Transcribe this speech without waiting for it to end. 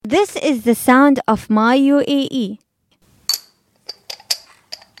This is the sound of my UAE.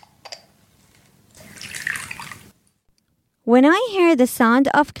 When I hear the sound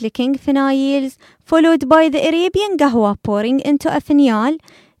of clicking phenyls followed by the Arabian qahwa pouring into a phenyal,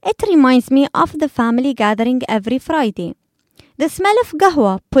 it reminds me of the family gathering every Friday. The smell of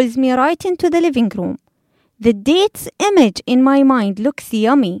qahwa pulls me right into the living room. The date's image in my mind looks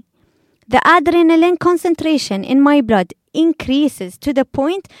yummy. The adrenaline concentration in my blood increases to the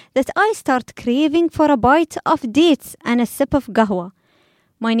point that I start craving for a bite of dates and a sip of qahwa.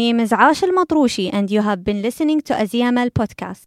 My name is Ash Al-Matroushi and you have been listening to a ZML Podcast.